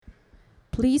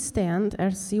Please stand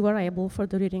as you are able for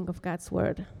the reading of God's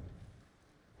Word.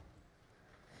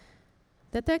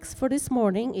 The text for this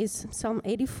morning is Psalm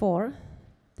 84.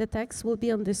 The text will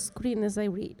be on the screen as I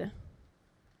read.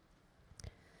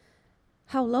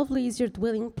 How lovely is your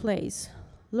dwelling place,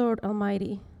 Lord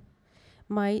Almighty.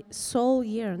 My soul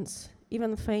yearns,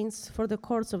 even faints, for the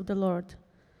courts of the Lord.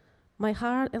 My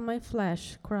heart and my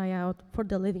flesh cry out for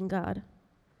the living God.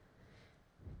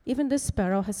 Even the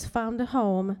sparrow has found a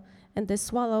home, and the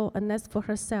swallow a nest for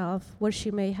herself where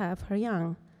she may have her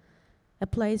young, a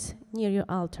place near your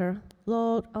altar,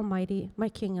 Lord Almighty, my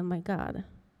King and my God.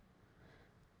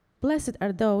 Blessed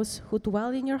are those who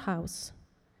dwell in your house.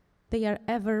 They are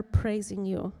ever praising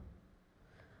you.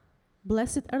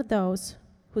 Blessed are those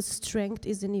whose strength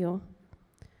is in you,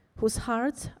 whose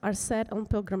hearts are set on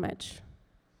pilgrimage.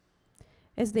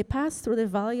 As they pass through the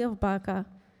valley of Baca,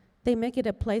 they make it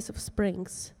a place of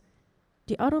springs.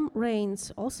 The autumn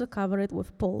rains also cover it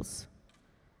with pools.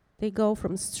 They go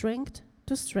from strength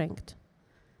to strength,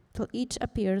 till each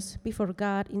appears before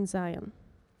God in Zion.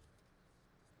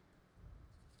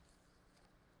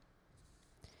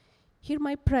 Hear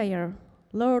my prayer,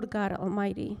 Lord God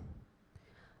Almighty.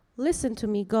 Listen to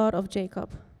me, God of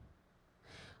Jacob.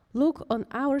 Look on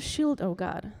our shield, O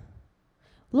God.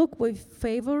 Look with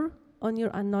favor on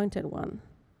your anointed one.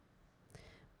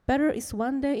 Better is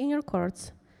one day in your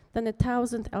courts than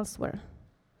 1,000 elsewhere.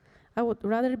 I would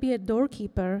rather be a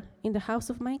doorkeeper in the house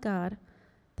of my God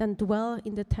than dwell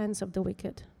in the tents of the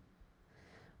wicked.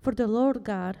 For the Lord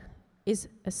God is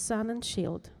a sun and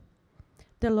shield.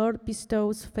 The Lord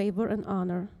bestows favor and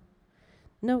honor.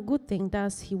 No good thing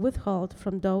does he withhold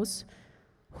from those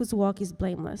whose walk is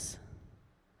blameless.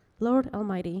 Lord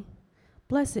Almighty,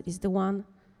 blessed is the one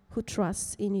who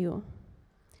trusts in you.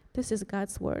 This is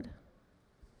God's word.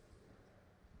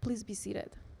 Please be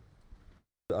seated.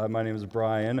 My name is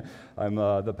Brian. I'm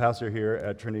the pastor here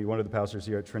at Trinity, one of the pastors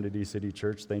here at Trinity City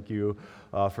Church. Thank you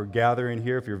for gathering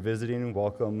here. If you're visiting,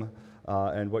 welcome.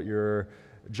 And what you're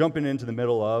jumping into the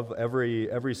middle of,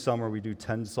 every summer we do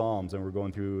 10 Psalms, and we're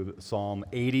going through Psalm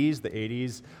 80s, the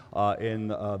 80s in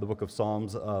the book of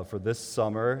Psalms for this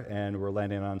summer, and we're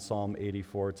landing on Psalm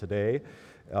 84 today.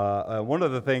 One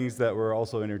of the things that we're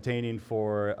also entertaining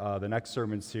for the next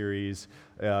sermon series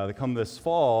that come this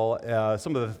fall,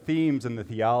 some of the themes and the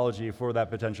theology for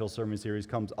that potential sermon series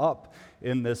comes up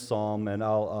in this psalm, and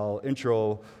I'll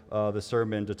intro the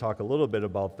sermon to talk a little bit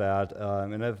about that.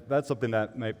 And if that's something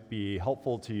that might be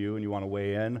helpful to you and you want to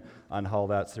weigh in on how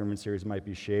that sermon series might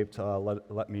be shaped,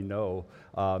 let me know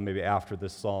maybe after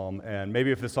this psalm. And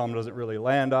maybe if the psalm doesn't really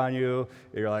land on you,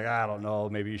 you're like, I don't know,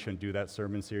 maybe you shouldn't do that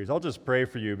sermon series. I'll just pray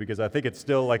for you because I think it's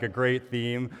still like a great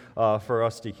theme for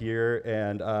us to hear,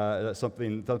 and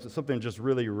something just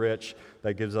really rich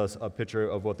that gives us a picture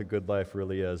of what the good life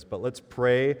really is. But let's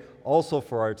pray also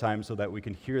for our time so that we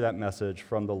can hear that message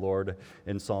from the Lord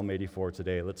in Psalm 84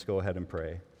 today. Let's go ahead and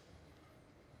pray.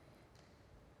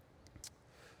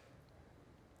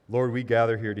 Lord, we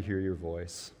gather here to hear your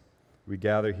voice. We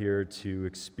gather here to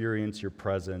experience your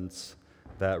presence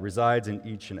that resides in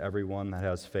each and every one that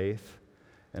has faith.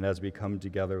 And as we come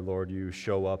together, Lord, you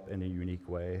show up in a unique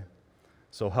way.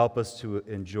 So help us to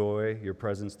enjoy your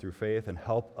presence through faith, and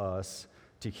help us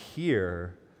to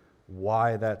hear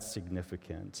why that's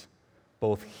significant,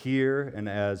 both here and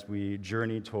as we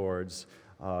journey towards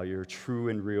your true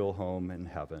and real home in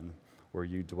heaven, where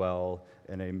you dwell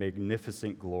in a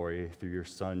magnificent glory through your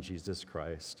Son, Jesus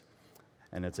Christ.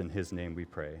 And it's in his name we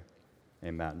pray.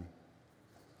 Amen.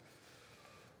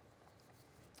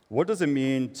 What does it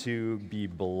mean to be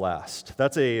blessed?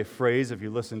 That's a phrase, if you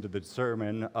listen to the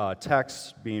sermon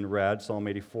text being read, Psalm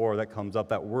 84,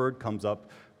 that word comes up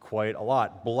quite a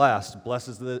lot. Blessed.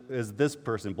 Blessed is this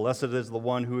person. Blessed is the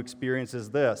one who experiences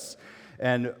this.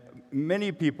 And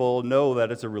many people know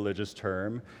that it's a religious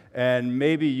term, and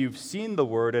maybe you've seen the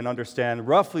word and understand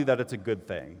roughly that it's a good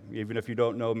thing, even if you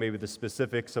don't know maybe the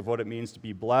specifics of what it means to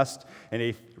be blessed in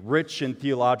a rich and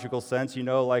theological sense. You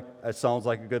know, like, it sounds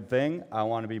like a good thing. I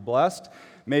want to be blessed.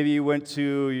 Maybe you went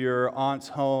to your aunt's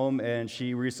home, and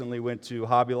she recently went to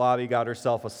Hobby Lobby, got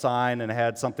herself a sign, and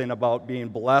had something about being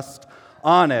blessed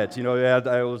on it. You know,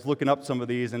 I was looking up some of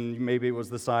these, and maybe it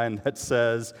was the sign that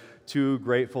says, too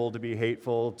grateful to be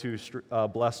hateful, too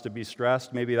blessed to be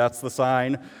stressed. Maybe that's the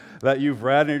sign that you've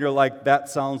read, and you're like, that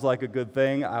sounds like a good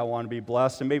thing. I want to be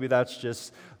blessed. And maybe that's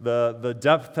just the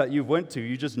depth that you went to.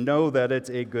 You just know that it's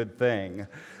a good thing.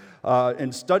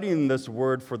 In studying this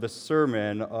word for the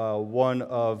sermon, one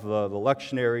of the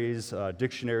lectionaries,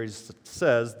 dictionaries,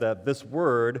 says that this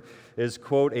word is,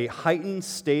 quote, a heightened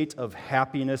state of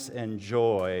happiness and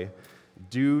joy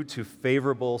due to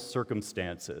favorable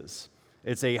circumstances.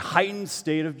 It's a heightened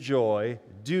state of joy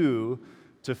due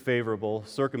to favorable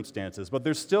circumstances. But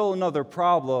there's still another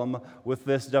problem with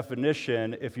this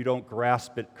definition if you don't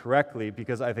grasp it correctly,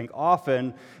 because I think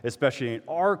often, especially in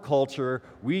our culture,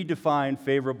 we define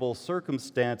favorable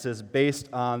circumstances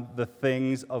based on the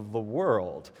things of the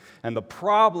world. And the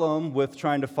problem with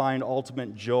trying to find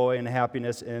ultimate joy and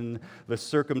happiness in the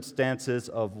circumstances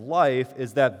of life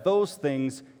is that those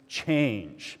things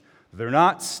change. They're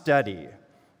not steady.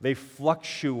 They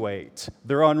fluctuate.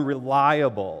 They're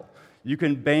unreliable. You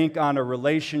can bank on a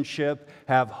relationship,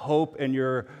 have hope in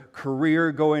your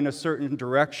career going a certain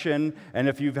direction, and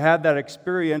if you've had that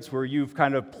experience where you've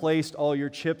kind of placed all your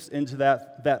chips into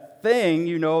that thing,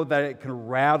 you know that it can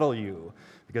rattle you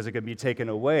because it can be taken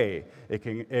away. It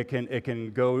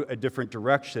can go a different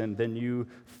direction than you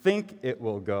think it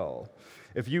will go.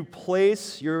 If you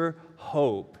place your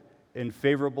hope in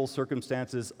favorable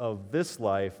circumstances of this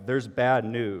life, there's bad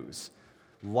news.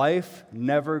 Life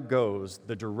never goes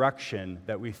the direction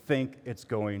that we think it's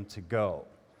going to go.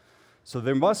 So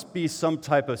there must be some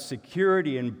type of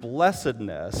security and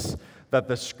blessedness that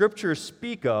the Scriptures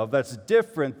speak of that's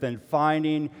different than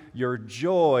finding your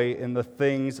joy in the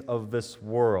things of this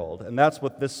world. And that's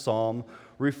what this psalm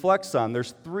reflects on.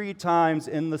 There's 3 times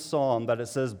in the psalm that it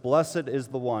says, blessed is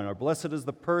the one, or blessed is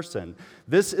the person.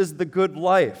 This is the good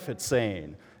life, it's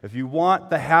saying. If you want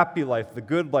the happy life, the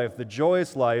good life, the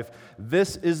joyous life,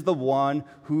 this is the one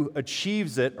who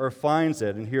achieves it or finds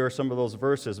it. And here are some of those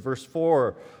verses. Verse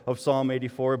 4 of Psalm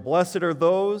 84, blessed are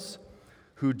those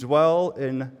who dwell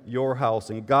in your house,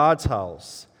 in God's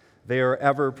house. They are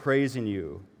ever praising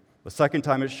you. The second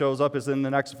time it shows up is in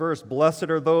the next verse. Blessed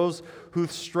are those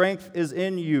whose strength is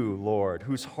in you, Lord,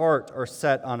 whose heart are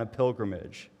set on a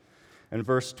pilgrimage. In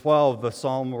verse 12, the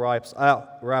psalm wraps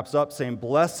up saying,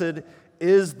 blessed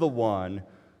is the one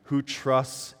who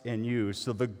trusts in you.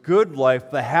 So the good life,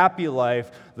 the happy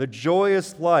life, the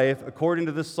joyous life, according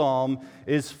to the psalm,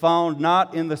 is found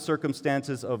not in the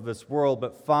circumstances of this world,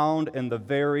 but found in the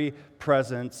very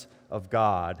presence of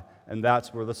God. And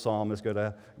that's where the psalm is going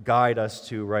to guide us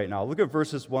to right now. Look at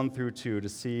verses 1 through 2 to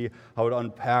see how it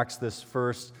unpacks this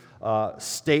first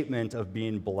statement of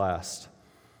being blessed.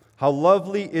 How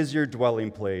lovely is your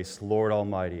dwelling place, Lord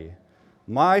Almighty.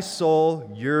 My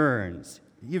soul yearns,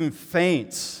 even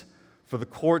faints, for the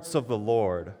courts of the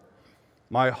Lord.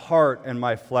 My heart and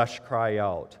my flesh cry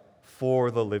out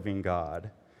for the living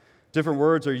God. Different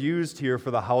words are used here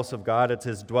for the house of God. It's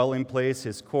his dwelling place,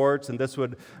 his courts, and this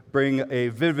would bring a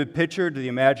vivid picture to the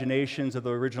imaginations of the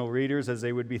original readers as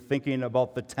they would be thinking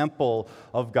about the temple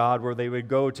of God, where they would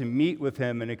go to meet with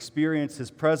him and experience his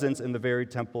presence in the very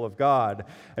temple of God.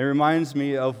 And it reminds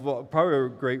me of probably a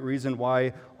great reason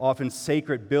why often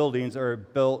sacred buildings are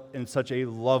built in such a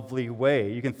lovely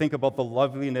way. You can think about the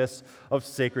loveliness of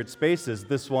sacred spaces,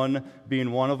 this one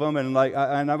being one of them. And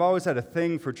I've always had a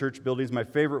thing for church buildings. My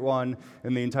favorite one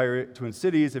in the entire Twin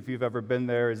Cities, if you've ever been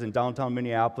there, is in downtown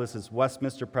Minneapolis. It's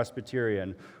Westminster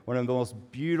Presbyterian, one of the most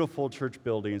beautiful church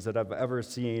buildings that I've ever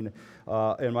seen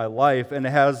in my life. And it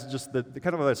has just the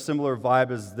kind of a similar vibe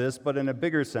as this, but in a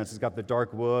bigger sense. It's got the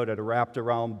dark wood and a wrapped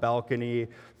around balcony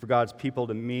for God's people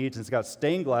to meet. And it's got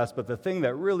stained glass, but the thing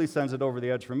that really sends it over the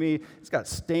edge for me, it's got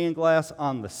stained glass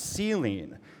on the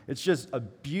ceiling. It's just a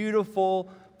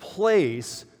beautiful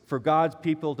place for God's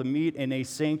people to meet in a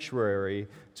sanctuary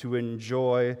to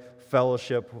enjoy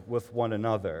fellowship with one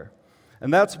another.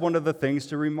 And that's one of the things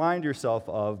to remind yourself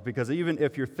of, because even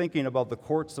if you're thinking about the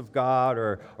courts of God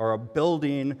or a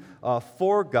building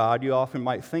for God, you often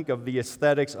might think of the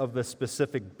aesthetics of the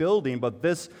specific building, but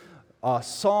this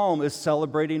psalm is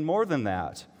celebrating more than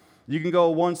that. You can go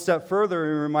one step further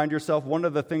and remind yourself one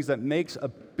of the things that makes a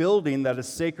building that is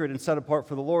sacred and set apart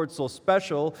for the Lord so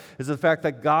special is the fact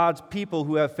that God's people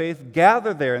who have faith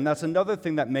gather there, and that's another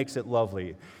thing that makes it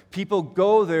lovely. People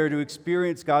go there to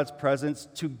experience God's presence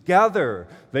together.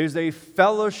 There's a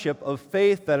fellowship of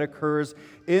faith that occurs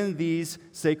in these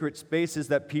sacred spaces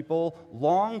that people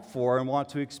long for and want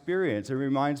to experience. It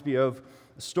reminds me of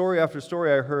story after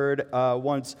story I heard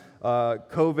once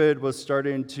COVID was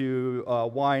starting to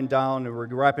wind down, and we're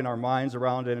wrapping our minds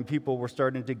around it, and people were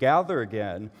starting to gather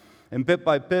again. And bit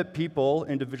by bit, people,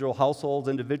 individual households,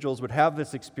 individuals would have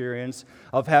this experience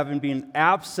of having been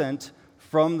absent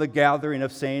from the gathering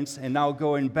of saints and now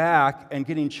going back and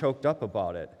getting choked up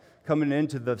about it. Coming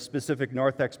into the specific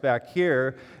narthex back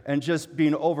here and just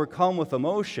being overcome with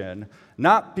emotion,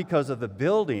 not because of the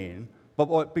building,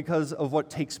 but because of what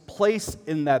takes place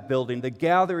in that building, the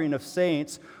gathering of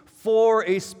saints for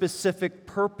a specific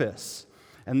purpose.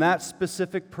 And that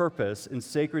specific purpose in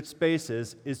sacred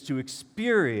spaces is to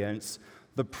experience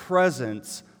the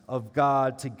presence of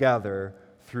God together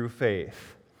through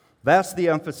faith. That's the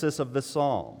emphasis of this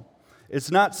psalm.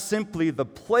 It's not simply the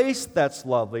place that's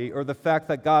lovely or the fact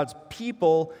that God's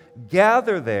people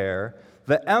gather there.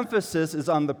 The emphasis is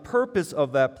on the purpose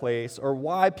of that place or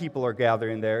why people are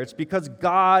gathering there. It's because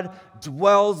God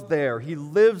dwells there. He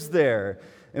lives there.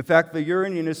 In fact, the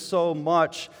yearning is so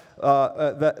much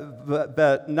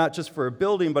that not just for a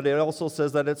building, but it also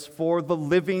says that it's for the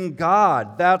living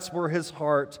God. That's where his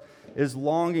heart is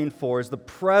longing for, is the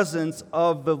presence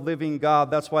of the living God.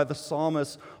 That's why the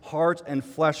psalmist's heart and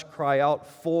flesh cry out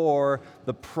for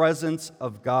the presence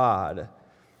of God.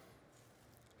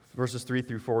 Verses 3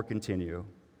 through 4 continue.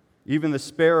 Even the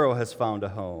sparrow has found a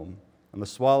home, and the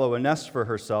swallow a nest for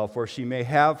herself, where she may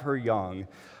have her young,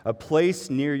 a place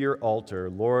near your altar,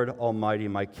 Lord Almighty,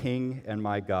 my King and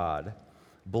my God.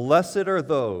 Blessed are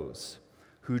those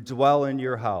who dwell in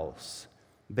your house.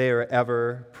 They are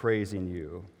ever praising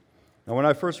you. Now, when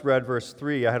I first read verse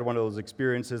 3, I had one of those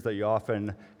experiences that you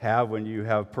often have when you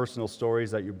have personal stories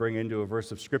that you bring into a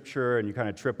verse of Scripture and you kind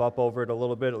of trip up over it a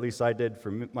little bit. At least I did for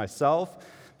myself,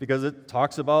 because it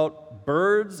talks about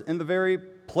birds in the very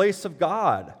place of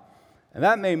God. And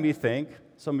that made me think,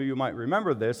 some of you might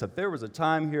remember this, that there was a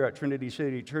time here at Trinity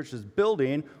City Church's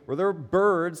building where there were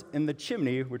birds in the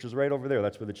chimney, which is right over there.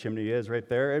 That's where the chimney is, right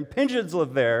there. And pigeons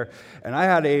lived there. And I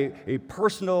had a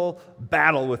personal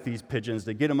battle with these pigeons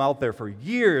to get them out there for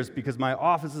years, because my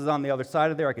office is on the other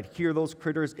side of there. I could hear those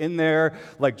critters in there,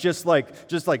 just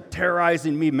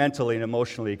terrorizing me mentally and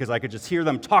emotionally, because I could just hear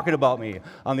them talking about me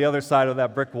on the other side of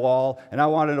that brick wall. And I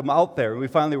wanted them out there. And we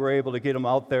finally were able to get them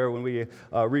out there when we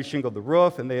reshingled the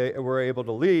roof, and they were able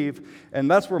to leave. And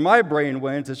that's where my brain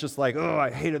went. It's just like, oh, I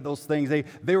hated those things.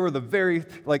 They were the very,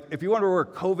 if you wonder where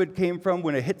COVID came from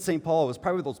when it hit St. Paul, it was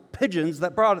probably those pigeons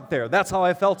that brought it there. That's how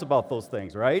I felt about those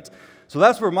things, right? So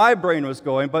that's where my brain was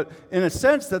going. But in a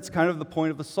sense, that's kind of the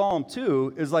point of the psalm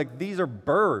too, is these are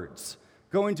birds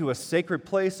going to a sacred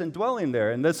place and dwelling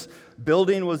there. And this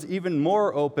building was even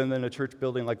more open than a church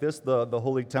building like this. The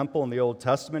Holy Temple in the Old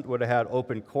Testament would have had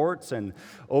open courts and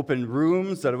open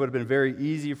rooms that it would have been very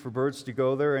easy for birds to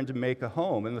go there and to make a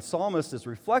home. And the psalmist is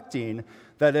reflecting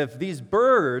that if these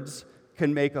birds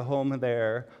can make a home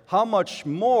there, how much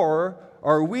more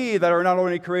are we that are not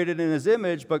only created in his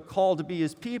image but called to be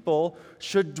his people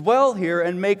should dwell here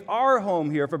and make our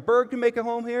home here. If a bird can make a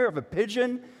home here, if a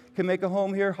pigeon can make a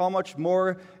home here, how much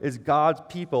more is God's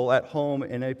people at home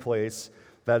in a place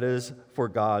that is for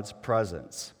God's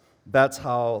presence? That's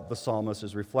how the psalmist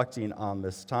is reflecting on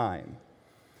this time.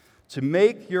 To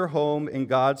make your home in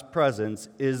God's presence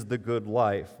is the good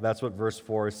life. That's what verse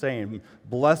 4 is saying.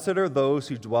 Blessed are those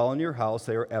who dwell in your house.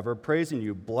 They are ever praising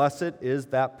you. Blessed is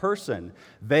that person.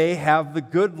 They have the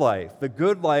good life. The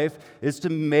good life is to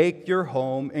make your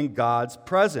home in God's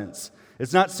presence.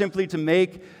 It's not simply to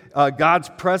make God's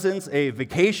presence a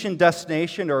vacation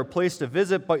destination or a place to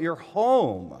visit, but your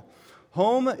home.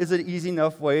 Home is an easy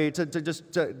enough way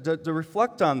to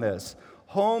reflect on this.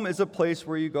 Home is a place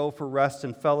where you go for rest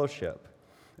and fellowship.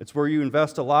 It's where you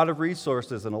invest a lot of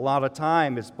resources and a lot of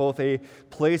time. It's both a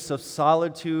place of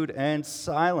solitude and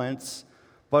silence,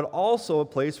 but also a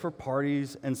place for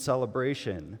parties and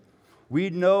celebration. We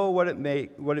know what it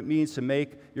means to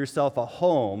make yourself a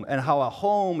home, and how a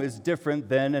home is different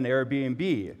than an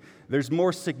Airbnb. There's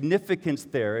more significance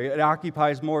there. It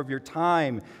occupies more of your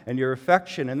time and your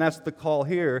affection, and that's the call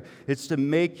here. It's to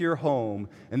make your home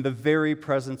in the very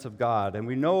presence of God. And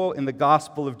we know in the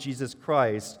gospel of Jesus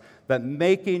Christ that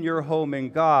making your home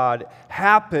in God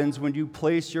happens when you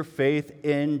place your faith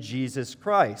in Jesus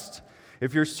Christ.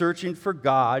 If you're searching for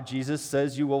God, Jesus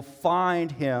says you will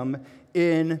find him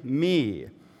in me.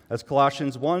 As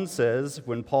Colossians 1 says,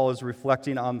 when Paul is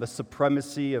reflecting on the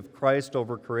supremacy of Christ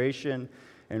over creation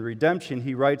and redemption,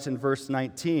 he writes in verse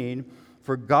 19,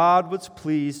 "For God was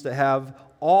pleased to have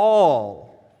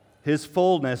all his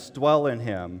fullness dwell in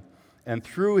him, and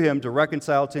through him to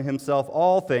reconcile to himself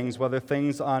all things, whether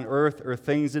things on earth or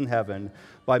things in heaven,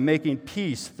 by making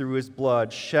peace through his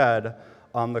blood shed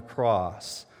on the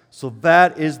cross." So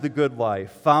that is the good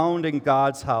life, found in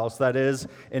God's house, that is,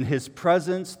 in his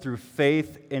presence through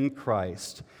faith in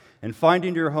Christ. And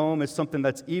finding your home is something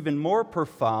that's even more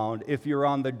profound if you're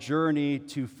on the journey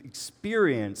to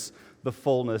experience the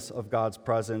fullness of God's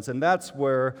presence. And that's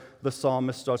where the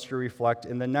psalmist starts to reflect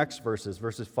in the next verses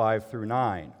 5 through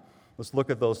 9. Let's look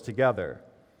at those together.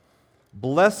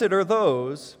 Blessed are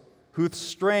those whose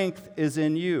strength is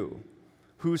in you,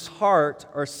 whose heart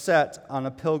are set on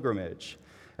a pilgrimage.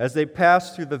 As they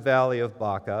pass through the valley of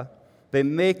Baca, they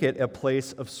make it a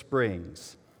place of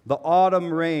springs. The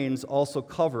autumn rains also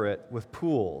cover it with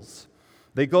pools.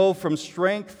 They go from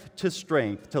strength to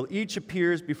strength till each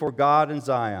appears before God in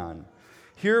Zion.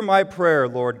 Hear my prayer,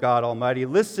 Lord God Almighty.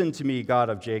 Listen to me, God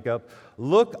of Jacob.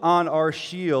 Look on our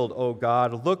shield, O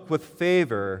God. Look with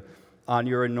favor on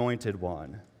your anointed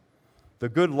one. The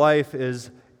good life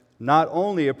is not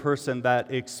only a person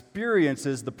that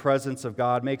experiences the presence of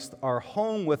God, makes our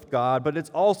home with God, but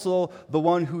it's also the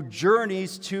one who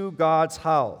journeys to God's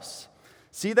house.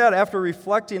 See that after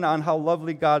reflecting on how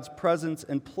lovely God's presence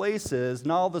and place is,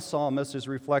 now the psalmist is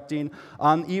reflecting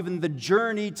on even the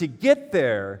journey to get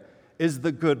there is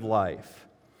the good life.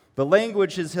 The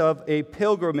language is of a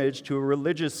pilgrimage to a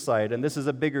religious site, and this is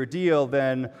a bigger deal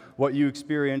than what you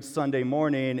experienced Sunday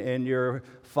morning in your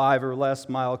 5 or less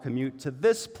mile commute to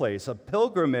this place. A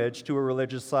pilgrimage to a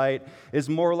religious site is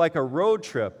more like a road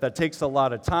trip that takes a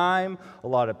lot of time, a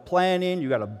lot of planning, you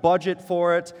got a budget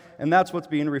for it, and that's what's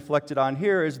being reflected on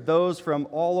here is those from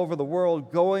all over the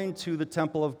world going to the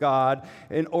temple of God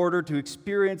in order to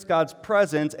experience God's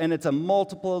presence, and it's a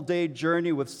multiple day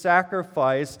journey with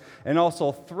sacrifice and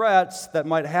also threats that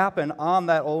might happen on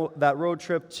that road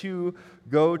trip to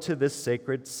go to this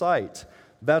sacred site.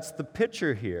 That's the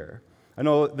picture here. I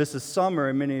know this is summer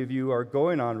and many of you are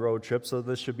going on road trips, so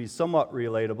this should be somewhat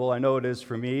relatable. I know it is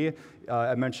for me.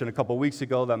 I mentioned a couple weeks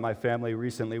ago that my family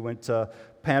recently went to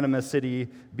Panama City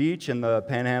Beach in the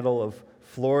panhandle of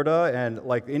Florida, and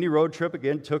like any road trip,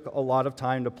 again, took a lot of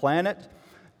time to plan it,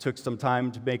 took some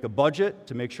time to make a budget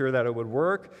to make sure that it would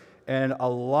work, and a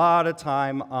lot of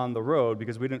time on the road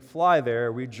because we didn't fly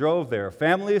there, we drove there.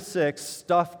 Family of 6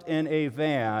 stuffed in a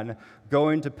van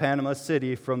going to Panama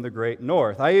City from the great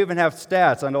north. I even have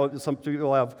stats. I know some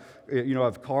people have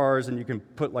cars and you can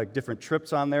put like different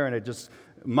trips on there and it just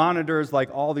monitors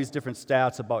like all these different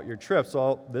stats about your trip.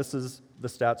 So this is the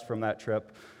stats from that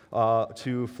trip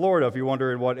to Florida. If you're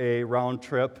wondering what a round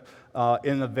trip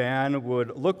in the van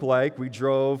would look like, we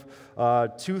drove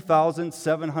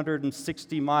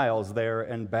 2,760 miles there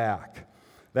and back.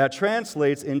 That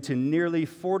translates into nearly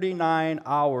 49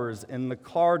 hours in the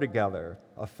car together.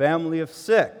 A family of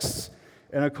 6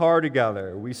 in a car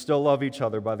together. We still love each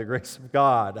other by the grace of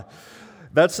God.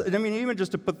 Even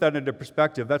just to put that into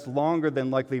perspective, that's longer than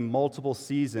likely multiple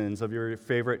seasons of your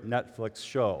favorite Netflix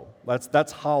show.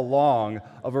 That's how long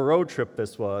of a road trip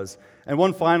this was. And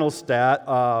one final stat,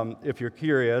 if you're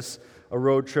curious, a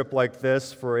road trip like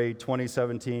this for a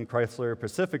 2017 Chrysler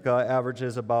Pacifica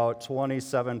averages about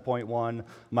 27.1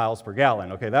 miles per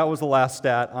gallon. Okay, that was the last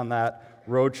stat on that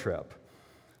road trip.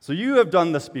 So you have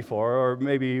done this before, or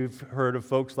maybe you've heard of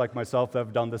folks like myself that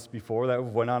have done this before, that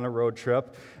went on a road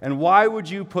trip. And why would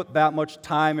you put that much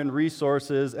time and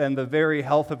resources and the very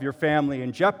health of your family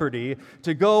in jeopardy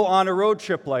to go on a road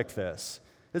trip like this?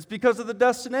 It's because of the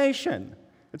destination.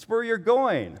 It's where you're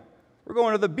going. We're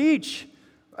going to the beach,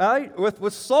 right?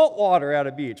 With salt water at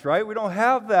a beach, right? We don't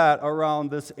have that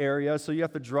around this area, so you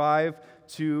have to drive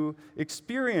to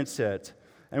experience it.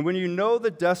 And when you know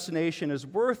the destination is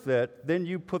worth it, then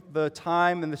you put the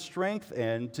time and the strength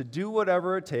in to do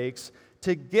whatever it takes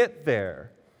to get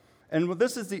there. And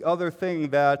this is the other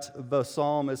thing that the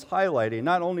psalm is highlighting,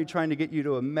 not only trying to get you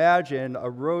to imagine a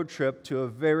road trip to a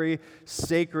very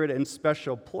sacred and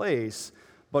special place,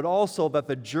 but also that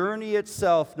the journey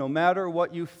itself, no matter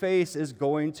what you face, is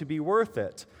going to be worth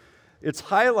it. It's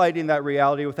highlighting that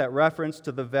reality with that reference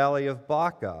to the Valley of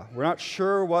Baca. We're not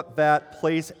sure what that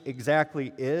place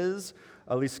exactly is,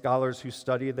 at least scholars who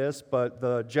study this, but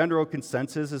the general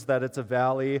consensus is that it's a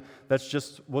valley that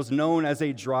was known as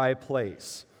a dry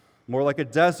place, more like a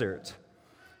desert.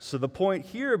 So the point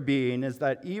here being is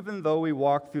that even though we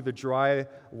walk through the dry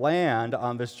land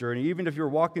on this journey, even if you're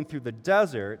walking through the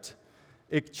desert,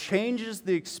 it changes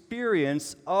the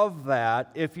experience of that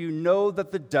if you know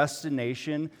that the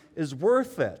destination is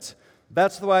worth it.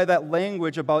 That's why that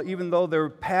language about even though they're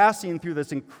passing through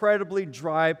this incredibly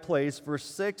dry place, verse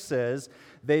 6 says,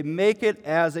 they make it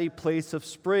as a place of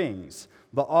springs.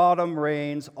 The autumn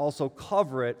rains also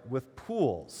cover it with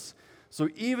pools. So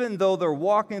even though they're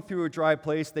walking through a dry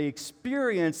place, they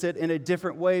experience it in a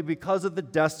different way because of the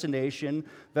destination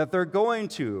that they're going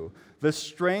to. The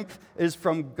strength is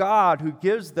from God who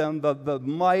gives them the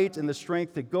might and the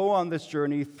strength to go on this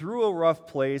journey through a rough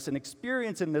place and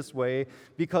experience in this way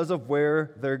because of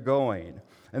where they're going.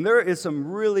 And there is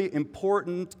some really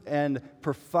important and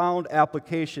profound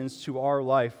applications to our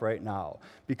life right now.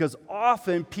 Because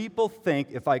often people think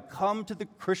if I come to the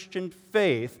Christian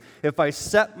faith, if I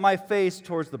set my face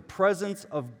towards the presence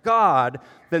of God,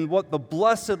 then what the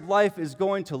blessed life is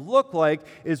going to look like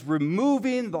is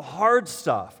removing the hard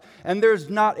stuff. And there's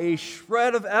not a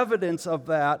shred of evidence of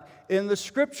that in the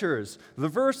Scriptures. The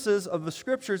verses of the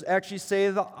Scriptures actually say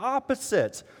the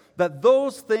opposite. that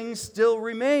those things still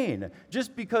remain.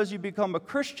 Just because you become a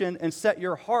Christian and set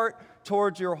your heart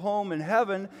towards your home in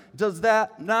heaven, does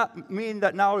that not mean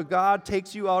that now God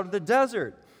takes you out of the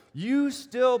desert? You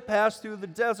still pass through the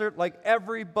desert like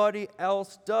everybody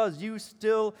else does. You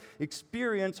still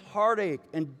experience heartache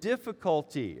and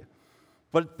difficulty.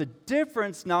 But the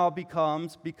difference now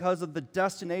becomes, because of the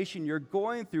destination you're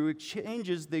going through, it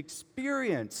changes the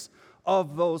experience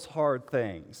of those hard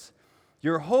things.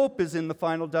 Your hope is in the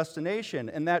final destination,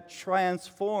 and that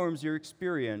transforms your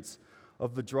experience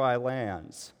of the dry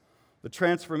lands. The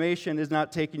transformation is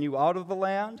not taking you out of the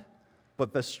land,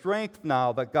 but the strength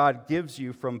now that God gives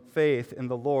you from faith in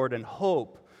the Lord and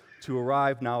hope to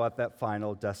arrive now at that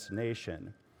final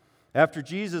destination. After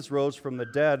Jesus rose from the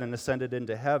dead and ascended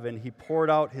into heaven, he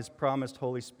poured out his promised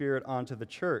Holy Spirit onto the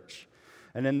church.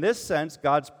 And in this sense,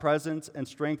 God's presence and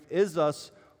strength is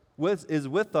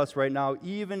with us right now,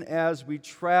 even as we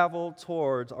travel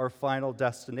towards our final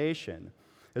destination.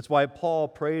 It's why Paul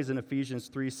prays in Ephesians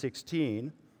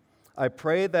 3:16, I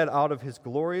pray that out of his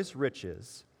glorious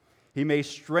riches he may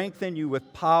strengthen you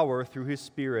with power through his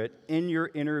Spirit in your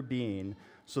inner being,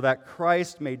 so that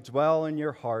Christ may dwell in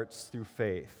your hearts through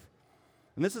faith.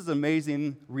 And this is an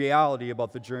amazing reality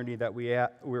about the journey that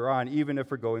we're on, even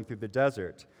if we're going through the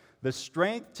desert. The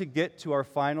strength to get to our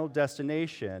final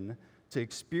destination, to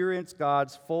experience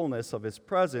God's fullness of his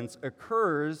presence,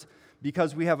 occurs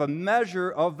because we have a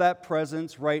measure of that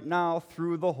presence right now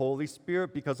through the Holy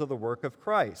Spirit because of the work of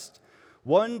Christ.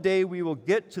 One day we will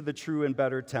get to the true and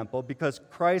better temple because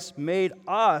Christ made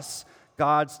us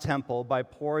God's temple by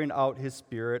pouring out his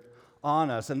Spirit on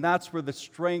us. And that's where the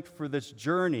strength for this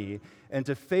journey and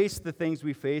to face the things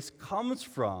we face comes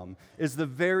from, is the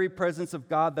very presence of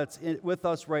God that's with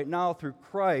us right now through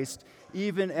Christ,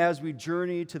 even as we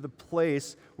journey to the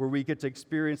place where we get to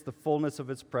experience the fullness of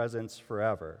his presence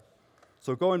forever.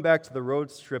 So going back to the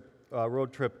road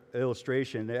trip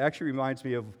illustration, it actually reminds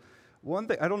me of one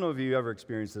thing. I don't know if you ever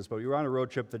experienced this, but you're on a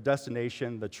road trip, the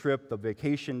destination, the trip, the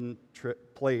vacation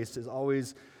trip place is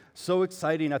always so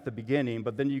exciting at the beginning,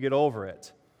 but then you get over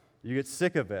it. You get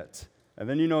sick of it. And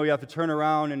then you have to turn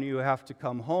around and you have to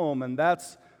come home, and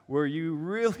that's where you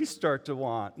really start to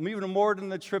want. Even more than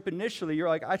the trip initially, you're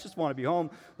like, I just want to be home.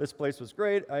 This place was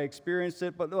great. I experienced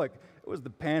it, but look, it was the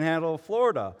panhandle of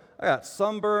Florida. I got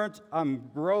sunburnt. I'm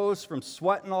gross from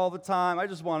sweating all the time. I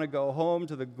just want to go home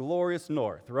to the glorious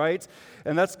north, right?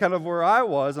 And that's kind of where I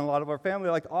was and a lot of our family.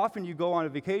 Like, often you go on a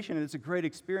vacation and it's a great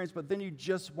experience, but then you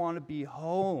just want to be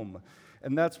home.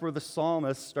 And that's where the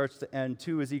psalmist starts to end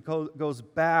too, as he goes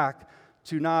back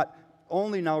to not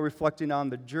only now reflecting on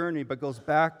the journey, but goes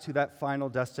back to that final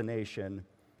destination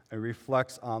and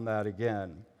reflects on that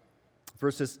again.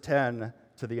 Verses 10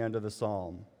 to the end of the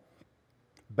psalm.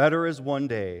 Better is one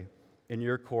day in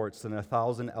your courts than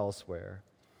 1,000 elsewhere.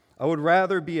 I would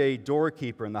rather be a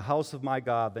doorkeeper in the house of my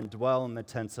God than dwell in the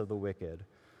tents of the wicked.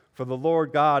 For the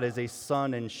Lord God is a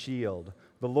sun and shield.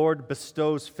 The Lord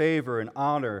bestows favor and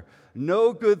honor.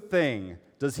 No good thing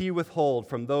does he withhold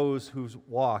from those whose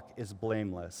walk is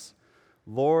blameless.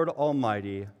 Lord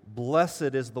Almighty,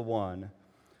 blessed is the one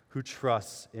who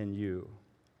trusts in you.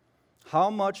 How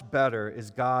much better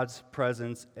is God's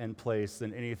presence and place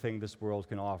than anything this world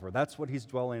can offer? That's what he's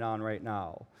dwelling on right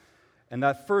now. And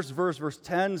that first verse, verse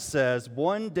 10 says,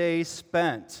 one day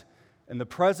spent in the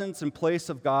presence and place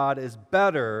of God is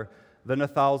better than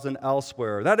 1,000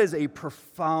 elsewhere. That is a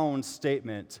profound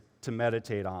statement to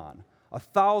meditate on.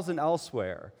 1,000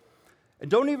 elsewhere. And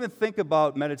don't even think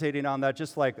about meditating on that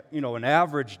just like, an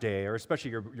average day, or especially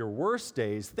your worst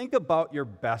days. Think about your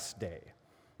best day.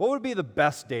 What would be the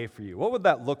best day for you? What would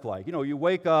that look like? You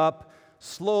wake up,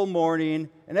 slow morning,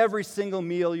 and every single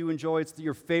meal you enjoy, it's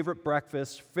your favorite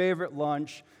breakfast, favorite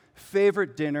lunch,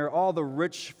 favorite dinner, all the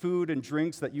rich food and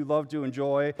drinks that you love to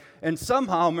enjoy, and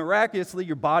somehow, miraculously,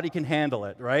 your body can handle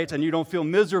it, right? And you don't feel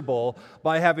miserable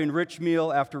by having rich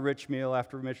meal after rich meal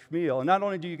after rich meal. And not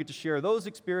only do you get to share those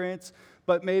experiences,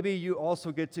 but maybe you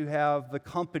also get to have the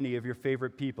company of your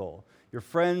favorite people, your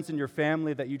friends and your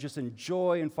family that you just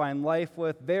enjoy and find life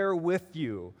with. They're with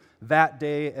you that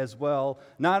day as well.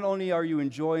 Not only are you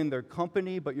enjoying their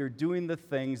company, but you're doing the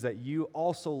things that you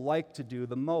also like to do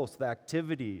the most, the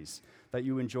activities that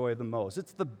you enjoy the most.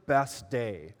 It's the best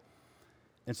day.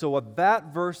 And so what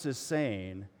that verse is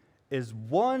saying is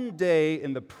one day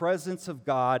in the presence of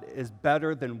God is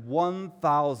better than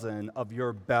 1,000 of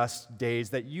your best days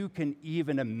that you can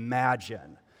even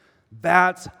imagine.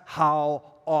 That's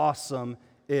how awesome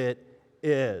it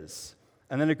is.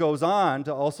 And then it goes on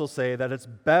to also say that it's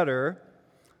better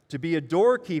to be a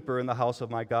doorkeeper in the house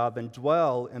of my God than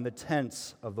dwell in the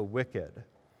tents of the wicked.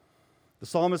 The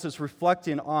psalmist is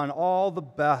reflecting on all the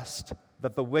best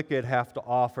that the wicked have to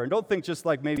offer. And don't think just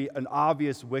like maybe an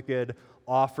obvious wicked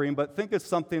offering, but think it's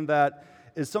something that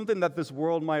is something that this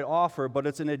world might offer, but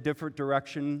it's in a different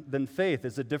direction than faith.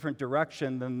 It's a different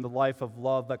direction than the life of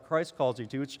love that Christ calls you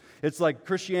to. It's like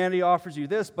Christianity offers you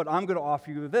this, but I'm going to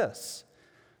offer you this.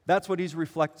 That's what he's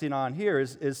reflecting on here,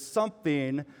 is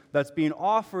something that's being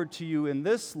offered to you in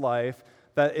this life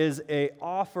that is an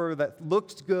offer that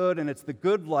looks good and it's the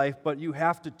good life, but you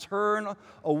have to turn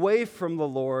away from the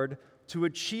Lord to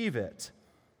achieve it.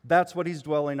 That's what he's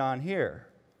dwelling on here.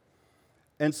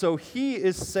 And so he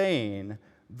is saying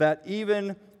that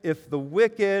even if the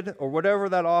wicked, or whatever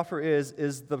that offer is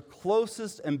the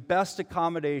closest and best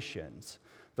accommodations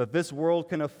that this world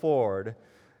can afford,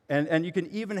 and you can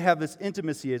even have this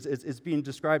intimacy, it's being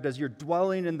described as you're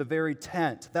dwelling in the very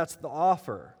tent. That's the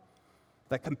offer.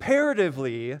 That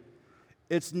comparatively,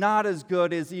 it's not as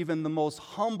good as even the most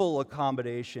humble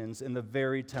accommodations in the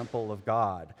very temple of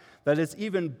God. That it's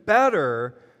even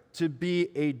better to be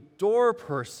a door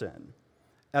person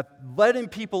at letting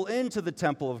people into the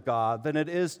temple of God than it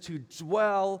is to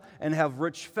dwell and have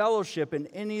rich fellowship in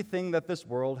anything that this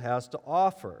world has to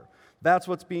offer. That's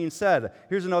what's being said.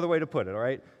 Here's another way to put it, all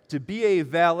right? To be a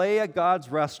valet at God's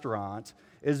restaurant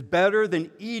is better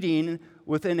than eating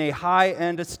within a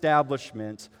high-end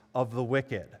establishment of the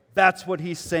wicked. That's what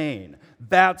he's saying.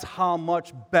 That's how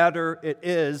much better it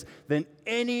is than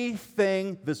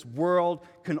anything this world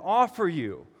can offer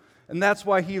you. And that's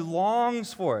why he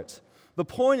longs for it. The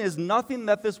point is, nothing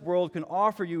that this world can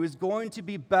offer you is going to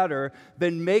be better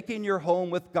than making your home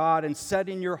with God and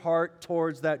setting your heart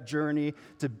towards that journey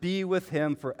to be with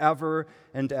him forever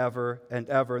and ever and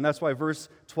ever. And that's why verse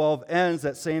 12 ends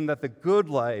at saying that the good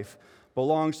life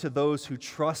belongs to those who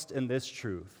trust in this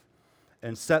truth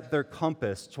and set their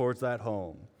compass towards that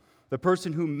home. The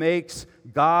person who makes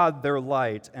God their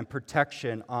light and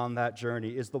protection on that journey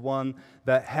is the one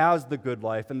that has the good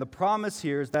life. And the promise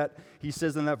here is that, he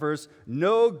says in that verse,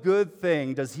 no good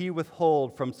thing does he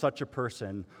withhold from such a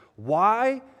person.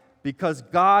 Why? Because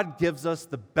God gives us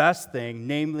the best thing,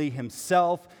 namely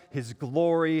himself, his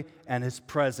glory, and his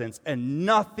presence. And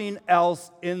nothing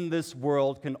else in this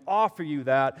world can offer you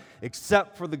that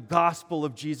except for the gospel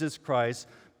of Jesus Christ,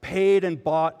 paid and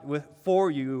bought for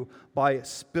you by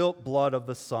spilt blood of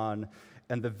the Son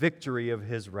and the victory of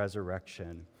his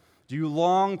resurrection. Do you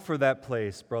long for that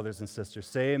place, brothers and sisters?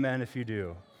 Say amen if you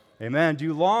do. Amen. Do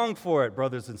you long for it,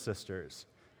 brothers and sisters?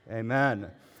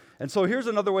 Amen. And so here's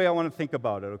another way I want to think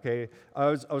about it, okay? I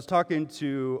was talking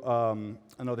to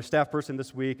another staff person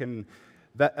this week, and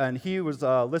he was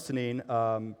listening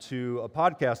to a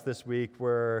podcast this week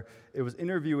where it was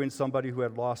interviewing somebody who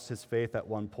had lost his faith at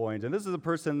one point. And this is a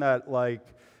person that, like,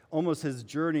 almost his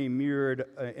journey mirrored,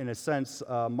 in a sense,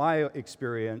 my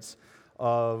experience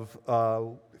of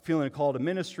feeling called to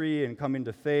ministry and coming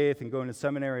to faith and going to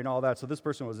seminary and all that. So this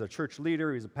person was a church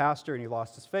leader, he was a pastor, and he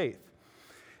lost his faith.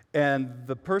 And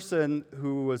the person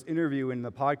who was interviewing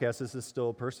the podcast, this is still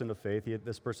a person of faith,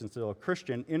 this person's still a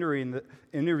Christian,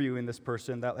 interviewing this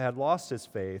person that had lost his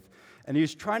faith. And he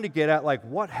was trying to get at, like,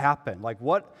 what happened? Like,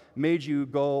 what made you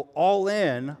go all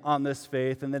in on this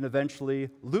faith and then eventually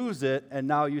lose it, and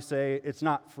now you say, it's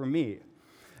not for me?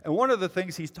 And one of the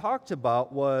things he talked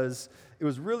about was, it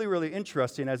was really, really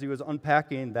interesting as he was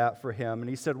unpacking that for him. And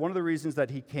he said one of the reasons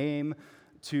that he came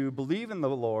to believe in the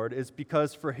Lord is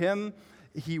because for him,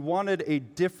 he wanted a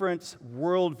different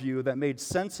worldview that made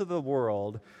sense of the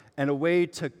world and a way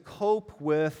to cope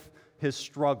with his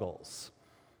struggles.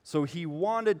 So he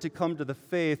wanted to come to the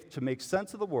faith to make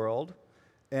sense of the world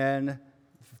and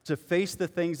to face the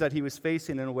things that he was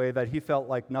facing in a way that he felt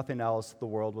like nothing else the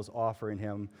world was offering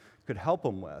him could help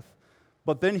him with.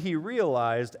 But then he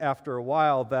realized after a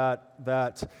while that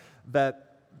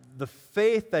the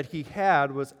faith that he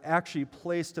had was actually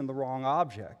placed in the wrong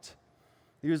object.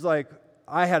 He was like,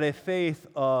 I had a faith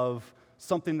of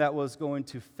something that was going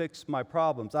to fix my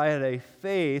problems. I had a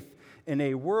faith in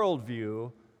a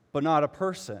worldview, but not a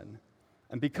person.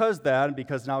 And because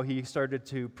now he started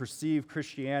to perceive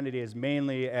Christianity as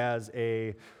mainly as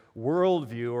a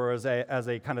worldview or as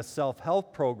a kind of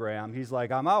self-help program, he's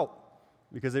like, I'm out,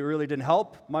 because it really didn't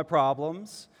help my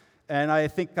problems, and I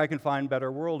think I can find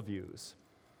better worldviews.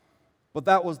 But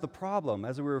that was the problem,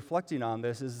 as we were reflecting on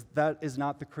this, is that is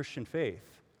not the Christian faith.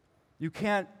 You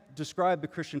can't describe the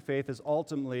Christian faith as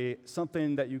ultimately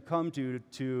something that you come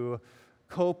to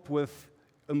cope with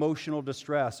emotional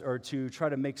distress or to try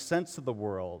to make sense of the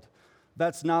world.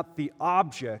 That's not the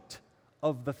object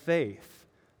of the faith.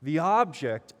 The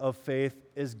object of faith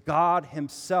is God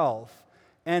himself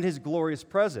and his glorious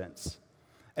presence.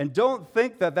 And don't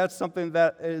think that that's something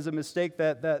that is a mistake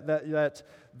that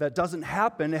doesn't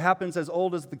happen. It happens as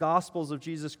old as the Gospels of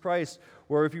Jesus Christ,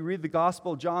 where if you read the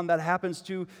Gospel of John, that happens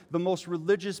to the most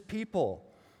religious people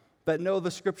that know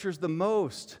the Scriptures the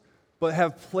most, but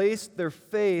have placed their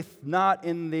faith not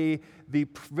in the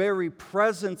very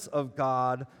presence of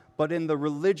God, but in the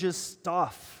religious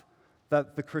stuff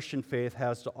that the Christian faith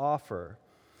has to offer.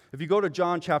 If you go to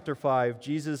John chapter 5,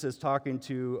 Jesus is talking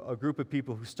to a group of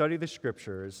people who study the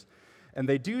Scriptures, and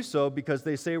they do so because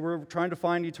they say we're trying to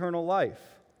find eternal life.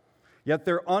 Yet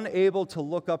they're unable to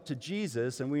look up to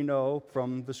Jesus, and we know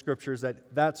from the Scriptures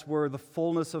that that's where the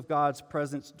fullness of God's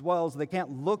presence dwells. They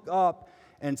can't look up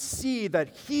and see that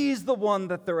He's the one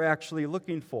that they're actually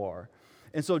looking for.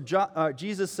 And so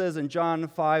Jesus says in John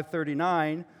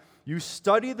 5:39, "You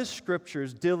study the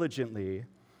Scriptures diligently,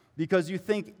 because you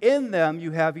think in them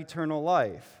you have eternal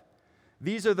life.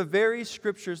 These are the very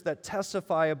Scriptures that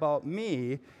testify about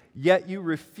me, yet you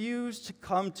refuse to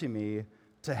come to me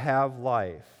to have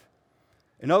life."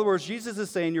 In other words, Jesus is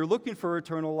saying you're looking for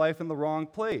eternal life in the wrong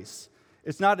place.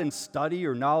 It's not in study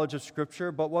or knowledge of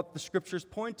Scripture, but what the Scriptures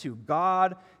point to,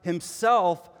 God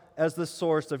Himself as the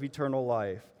source of eternal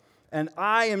life. And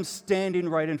I am standing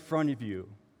right in front of you,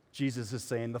 Jesus is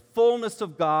saying, the fullness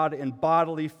of God in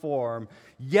bodily form,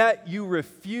 yet you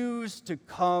refuse to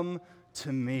come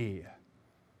to me.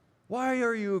 Why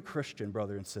are you a Christian,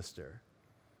 brother and sister?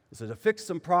 Is it to fix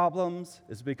some problems?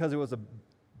 Is it because it was a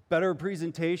better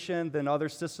presentation than other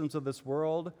systems of this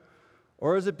world?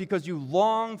 Or is it because you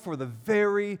long for the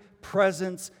very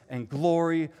presence and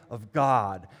glory of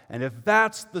God? And if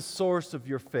that's the source of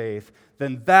your faith,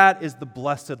 then that is the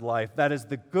blessed life, that is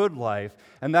the good life,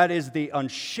 and that is the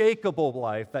unshakable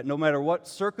life that no matter what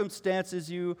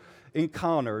circumstances you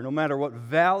encounter, no matter what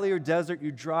valley or desert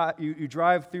you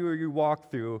drive through or you walk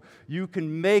through, you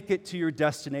can make it to your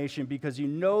destination because you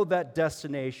know that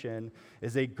destination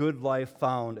is a good life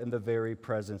found in the very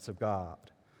presence of God.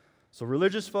 So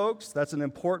religious folks, that's an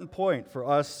important point for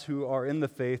us who are in the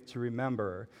faith to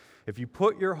remember. If you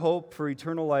put your hope for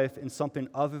eternal life in something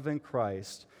other than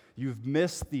Christ, you've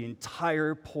missed the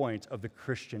entire point of the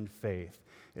Christian faith.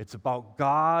 It's about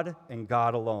God and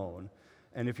God alone.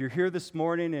 And if you're here this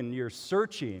morning and you're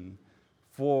searching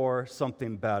for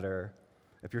something better,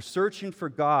 if you're searching for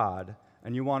God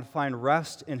and you want to find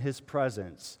rest in His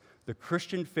presence, the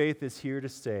Christian faith is here to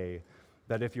say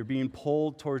that if you're being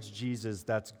pulled towards Jesus,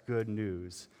 that's good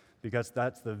news, because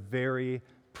that's the very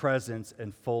presence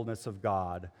and fullness of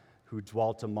God who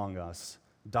dwelt among us,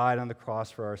 died on the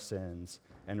cross for our sins,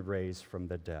 and raised from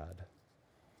the dead.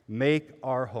 Make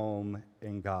our home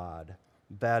in God.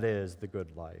 That is the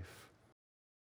good life.